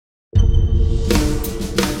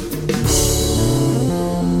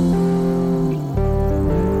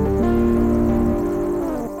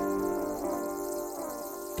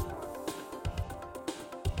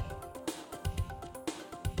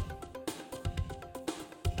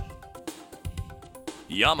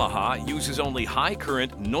Yamaha uses only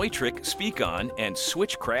high-current Neutrik Speak-On and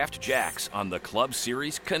Switchcraft jacks on the Club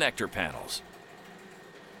Series connector panels.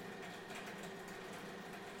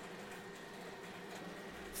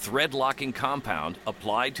 Thread-locking compound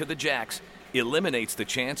applied to the jacks eliminates the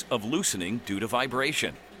chance of loosening due to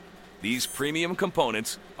vibration. These premium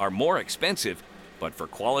components are more expensive, but for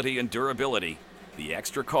quality and durability, the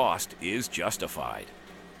extra cost is justified.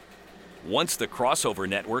 Once the crossover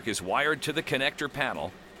network is wired to the connector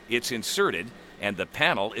panel, it's inserted and the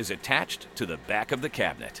panel is attached to the back of the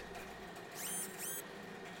cabinet.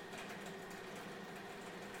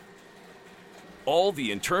 All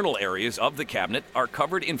the internal areas of the cabinet are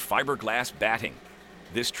covered in fiberglass batting.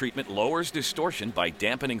 This treatment lowers distortion by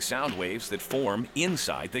dampening sound waves that form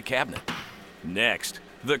inside the cabinet. Next,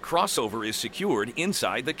 the crossover is secured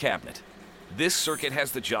inside the cabinet. This circuit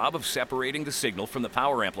has the job of separating the signal from the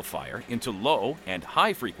power amplifier into low and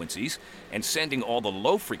high frequencies and sending all the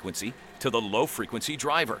low frequency to the low frequency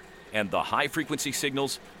driver and the high frequency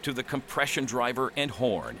signals to the compression driver and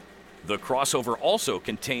horn. The crossover also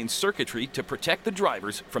contains circuitry to protect the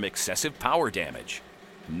drivers from excessive power damage.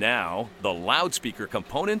 Now, the loudspeaker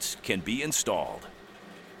components can be installed.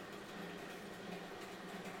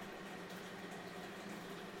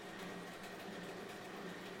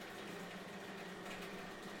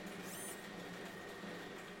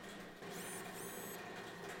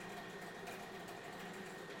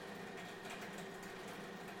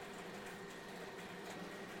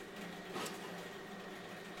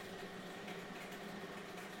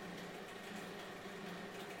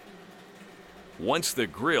 Once the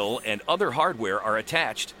grille and other hardware are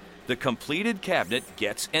attached, the completed cabinet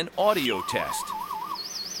gets an audio test.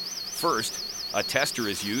 First, a tester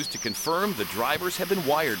is used to confirm the drivers have been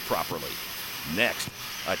wired properly. Next,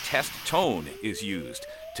 a test tone is used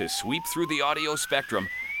to sweep through the audio spectrum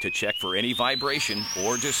to check for any vibration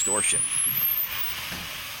or distortion.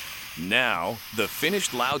 Now, the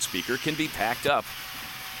finished loudspeaker can be packed up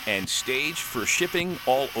and staged for shipping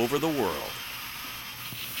all over the world.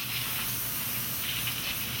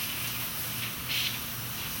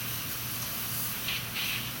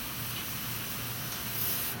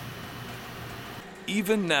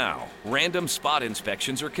 Even now, random spot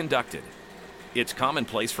inspections are conducted. It's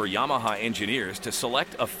commonplace for Yamaha engineers to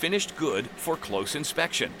select a finished good for close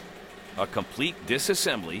inspection. A complete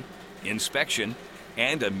disassembly, inspection,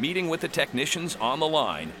 and a meeting with the technicians on the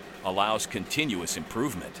line allows continuous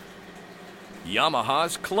improvement.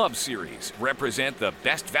 Yamaha's Club Series represent the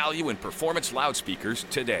best value in performance loudspeakers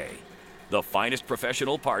today. The finest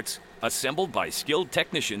professional parts, assembled by skilled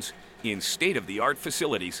technicians in state-of-the-art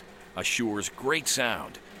facilities, assures great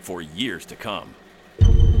sound for years to come.